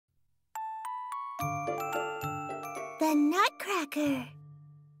The Nutcracker.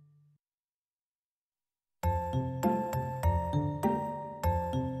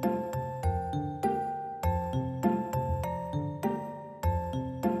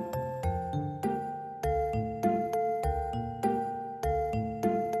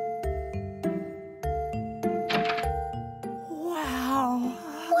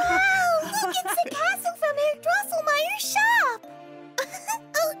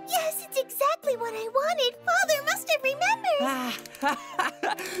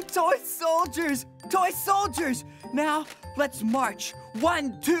 Toy soldiers! Toy soldiers! Now, let's march.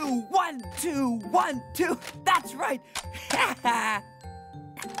 1, 2, 1, 2, 1, 2. That's right! Yeah.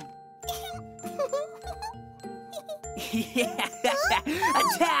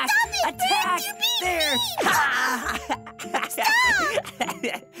 Attack! Attack! There!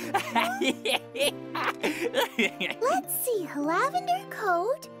 Let's see, a lavender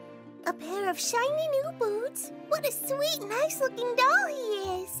coat, a pair of shiny new boots. What a sweet, nice-looking doll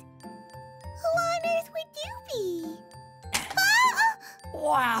he is. Who on earth would you be?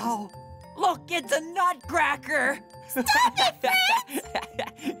 Wow! Look, it's a Nutcracker! Stop it,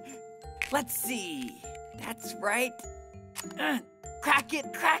 Fritz! Let's see. That's right. Crack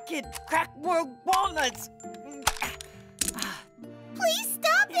it, crack more walnuts. Please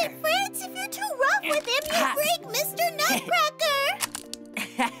stop it, Fritz. If you're too rough with him, you'll break Mr. Nutcracker.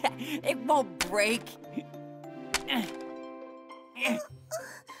 It won't break.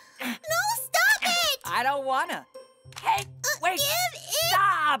 No, stop it! I don't wanna. Hey, wait! Give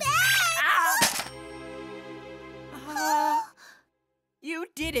Stop! it back! You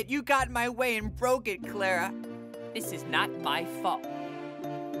did it. You got in my way and broke it, Clara. This is not my fault.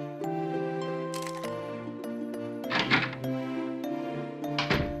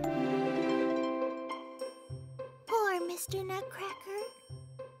 Poor Mr. Nutcracker.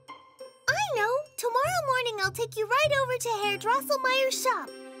 I know. Tomorrow morning I'll take you right over to Herr Drosselmeyer's shop.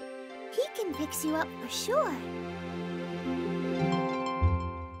 He can fix you up for sure.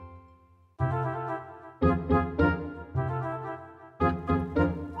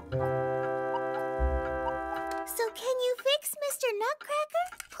 So can you fix Mr. Nutcracker?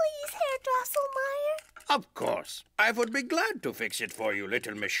 Please, Herr Drosselmeyer? Of course. I would be glad to fix it for you,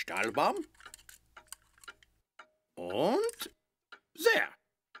 little Miss Stahlbaum. Und there.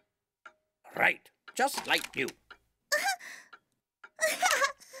 Right, just like you.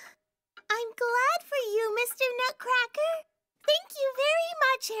 I'm glad for you, Mr. Nutcracker. Thank you very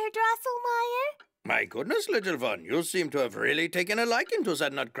much, Herr Drosselmeyer. My goodness, little one, you seem to have really taken a liking to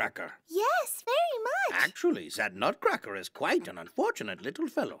that Nutcracker. Yes, very much. Actually, that Nutcracker is quite an unfortunate little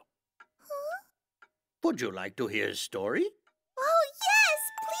fellow. Huh? Would you like to hear his story? Oh, yes!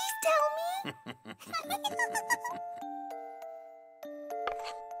 Please tell me.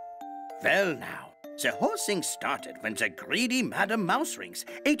 Well now, the whole thing started when the greedy Madame Mouserings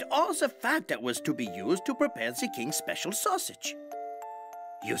ate all the fat that was to be used to prepare the king's special sausage.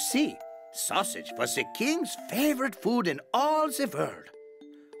 You see, sausage was the king's favorite food in all the world.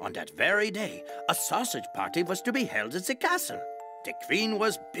 On that very day, a sausage party was to be held at the castle. The queen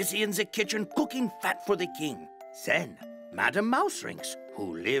was busy in the kitchen cooking fat for the king. Then, Madame Mouserings,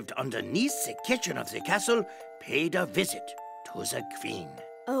 who lived underneath the kitchen of the castle, paid a visit to the queen.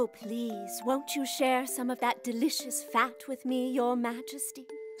 Oh, please, won't you share some of that delicious fat with me, Your Majesty?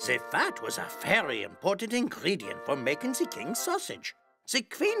 The fat was a very important ingredient for making the king's sausage. The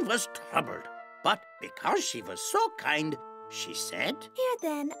queen was troubled, but because she was so kind, she said, Here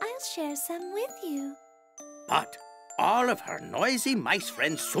then, I'll share some with you. But all of her noisy mice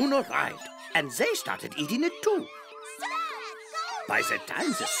friends soon arrived, and they started eating it too. By the time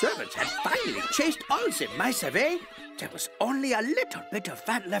the servants had finally chased all the mice away, there was only a little bit of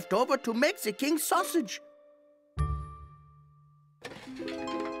fat left over to make the king's sausage.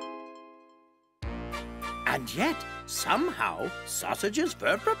 And yet, somehow, sausages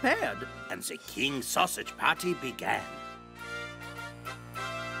were prepared, and the king's sausage party began.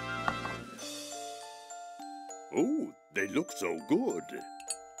 Oh, they look so good.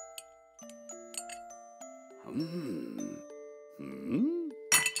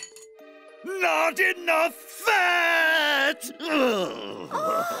 Not enough fat!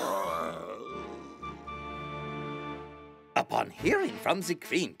 Upon hearing from the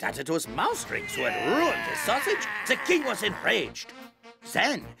queen that it was Mouserings who had ruined the sausage, the king was enraged.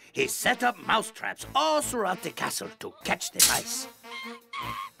 Then he set up mousetraps all throughout the castle to catch the mice.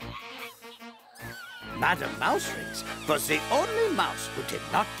 Madame Mouserings was the only mouse who did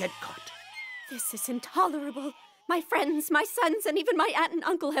not get caught. This is intolerable. My friends, my sons, and even my aunt and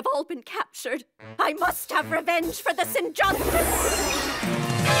uncle have all been captured. I must have revenge for this injustice.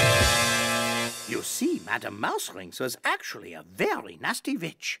 You You see, Madame Mouserings was actually a very nasty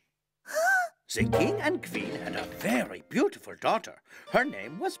witch. The king and queen had a very beautiful daughter. Her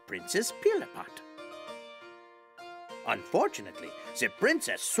name was Princess Pilipot. Unfortunately, the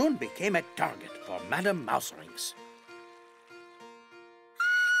princess soon became a target for Madame Mouserings.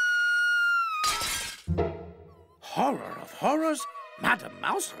 Horror of horrors, Madame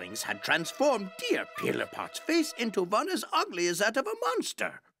Mouserings had transformed dear Pilipot's face into one as ugly as that of a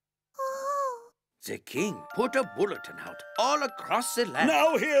monster. The king put a bulletin out all across the land.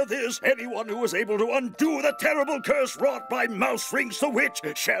 Now hear this. Anyone who is able to undo the terrible curse wrought by Mouserings the witch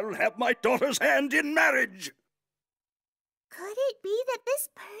shall have my daughter's hand in marriage. Could it be that this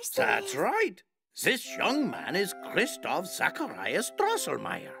person That's right. This young man is Christoph Zacharias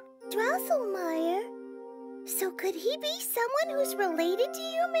Drosselmeyer. Drosselmeyer? So could he be someone who's related to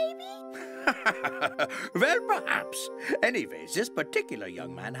you, maybe? Well, perhaps. Anyways, this particular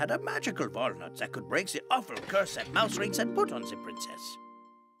young man had a magical walnut that could break the awful curse that Mouserings had put on the princess.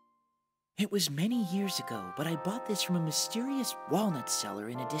 It was many years ago, but I bought this from a mysterious walnut seller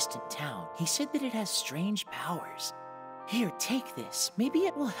in a distant town. He said that it has strange powers. Here, take this. Maybe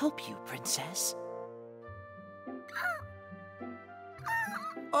it will help you, princess.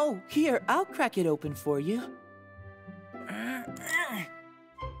 Oh, here, I'll crack it open for you.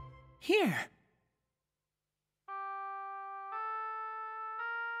 Here.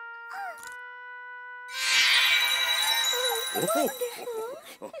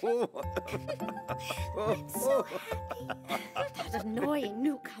 That annoying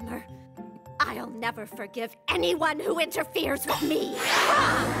newcomer. I'll never forgive anyone who interferes with me. I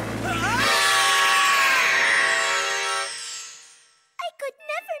could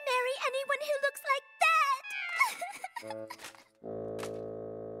never marry anyone who looks like that!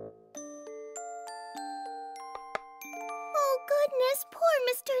 Oh, goodness, poor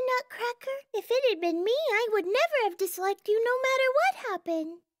Mr. Nutcracker. If it had been me, I would never have disliked you no matter what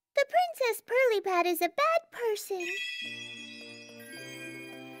happened. The Princess Pirlipat is a bad person.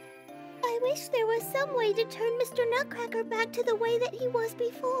 I wish there was some way to turn Mr. Nutcracker back to the way that he was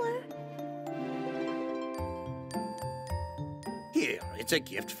before. Here, it's a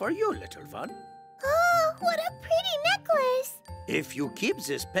gift for you, little one. Oh, what a pretty necklace! If you keep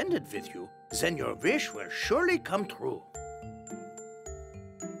this pendant with you, then your wish will surely come true.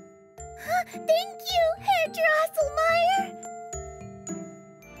 Thank you, Herr Drosselmeyer!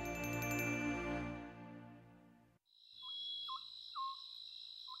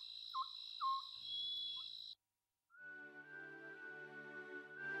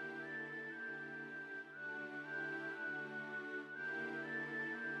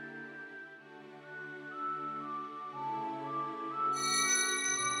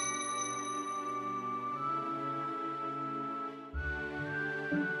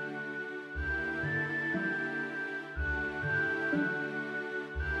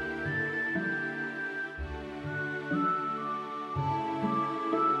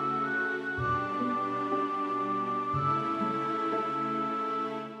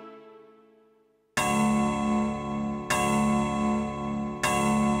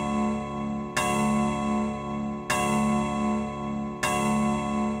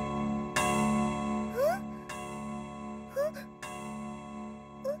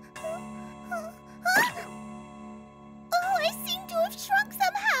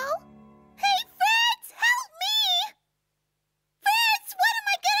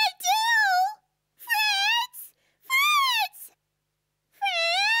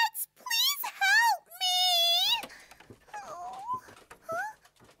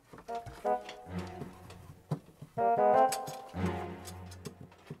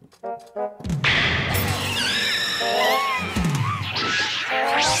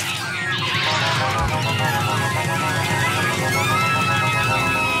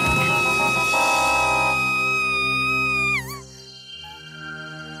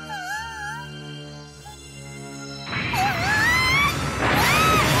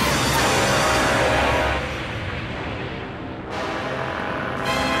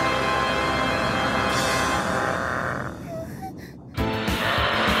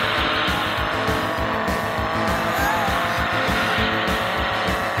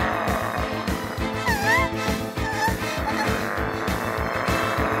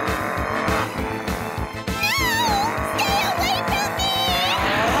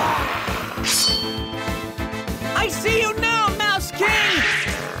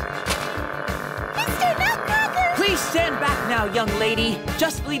 Young lady,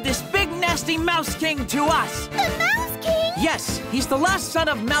 just leave this big nasty Mouse King to us. The Mouse King? Yes, he's the last son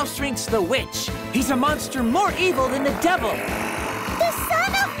of Mouserings the witch. He's a monster more evil than the devil. The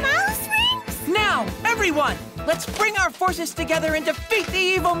son of Mouserings? Now, Everyone, let's bring our forces together and defeat the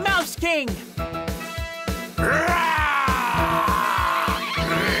evil Mouse King!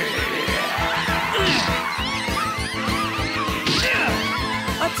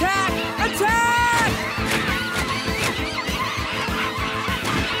 Attack! Attack!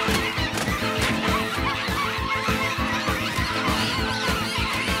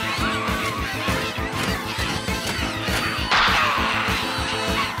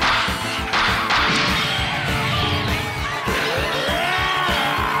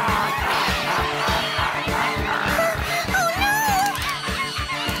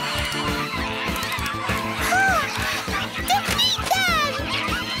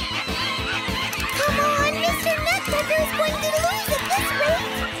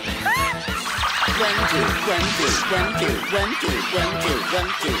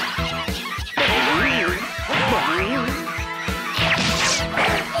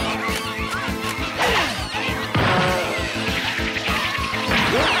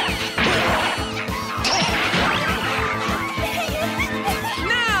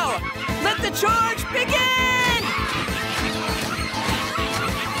 Now, let the charge begin!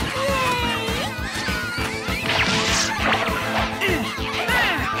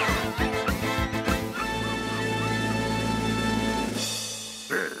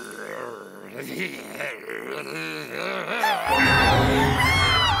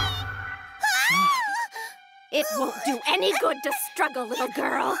 It won't do any good to struggle, little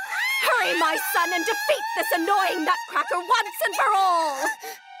girl. Hurry, my son, and defeat this annoying Nutcracker once and for all!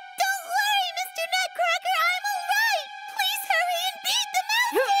 Don't worry, Mr. Nutcracker, I'm all right. Please hurry and beat the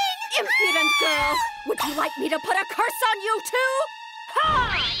Mouse King. Impudent girl! Would you like me to put a curse on you, too? Ha!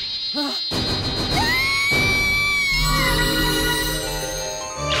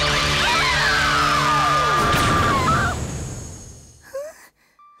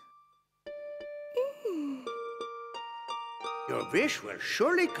 Your wish will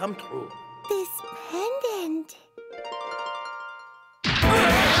surely come true. This pendant.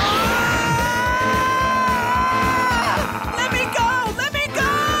 Let me go! Let me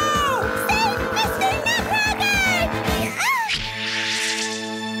go! Save Mr. Nutcracker!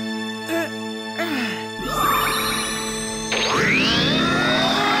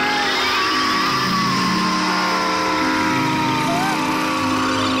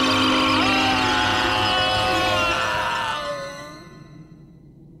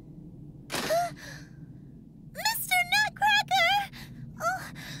 Mr. Nutcracker! Oh,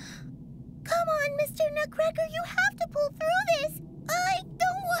 come on, Mr. Nutcracker, you have to pull through this. I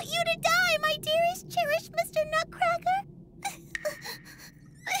don't want you to die, my dearest, cherished Mr. Nutcracker.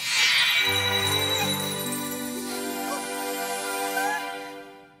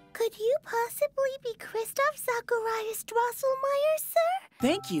 Could you possibly be Christoph Zacharias Drosselmeyer, sir?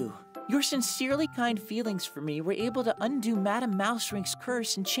 Thank you. Your sincerely kind feelings for me were able to undo Madame Mouserink's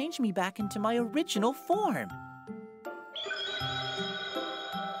curse and change me back into my original form.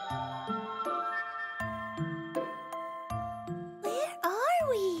 Where are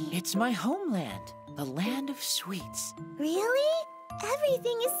we? It's my homeland, the land of sweets. Really?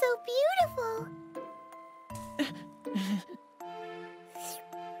 Everything is so beautiful.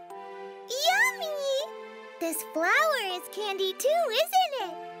 Yummy! This flower is candy too, isn't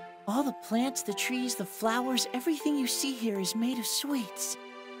it? All the plants, the trees, the flowers, everything you see here is made of sweets.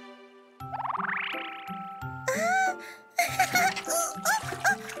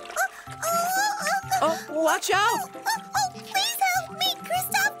 Oh, watch out! Please help me,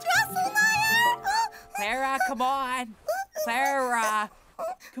 Christoph Drosselmeyer! Clara, come on. Clara.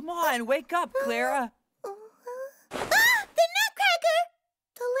 Come on, wake up, Clara. The Nutcracker!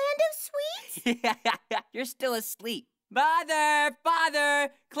 The land of sweets? You're still asleep. Mother!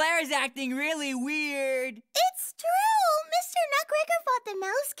 Father! Clara's acting really weird. It's true! Mr. Nutcracker fought the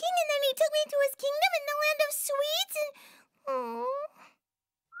Mouse King and then he took me to his kingdom in the land of sweets and...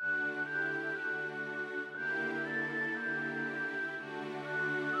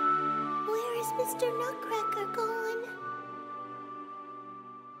 Where is Mr. Nutcracker gone?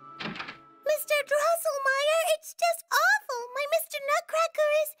 Mr. Drosselmeyer, it's just awful! My Mr. Nutcracker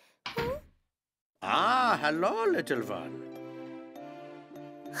is... Ah, hello, little one.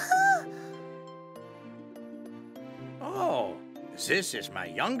 Oh, this is my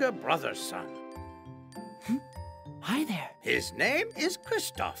younger brother's son. Hi there. His name is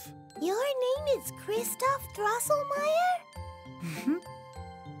Christoph. Your name is Christoph Drosselmeyer?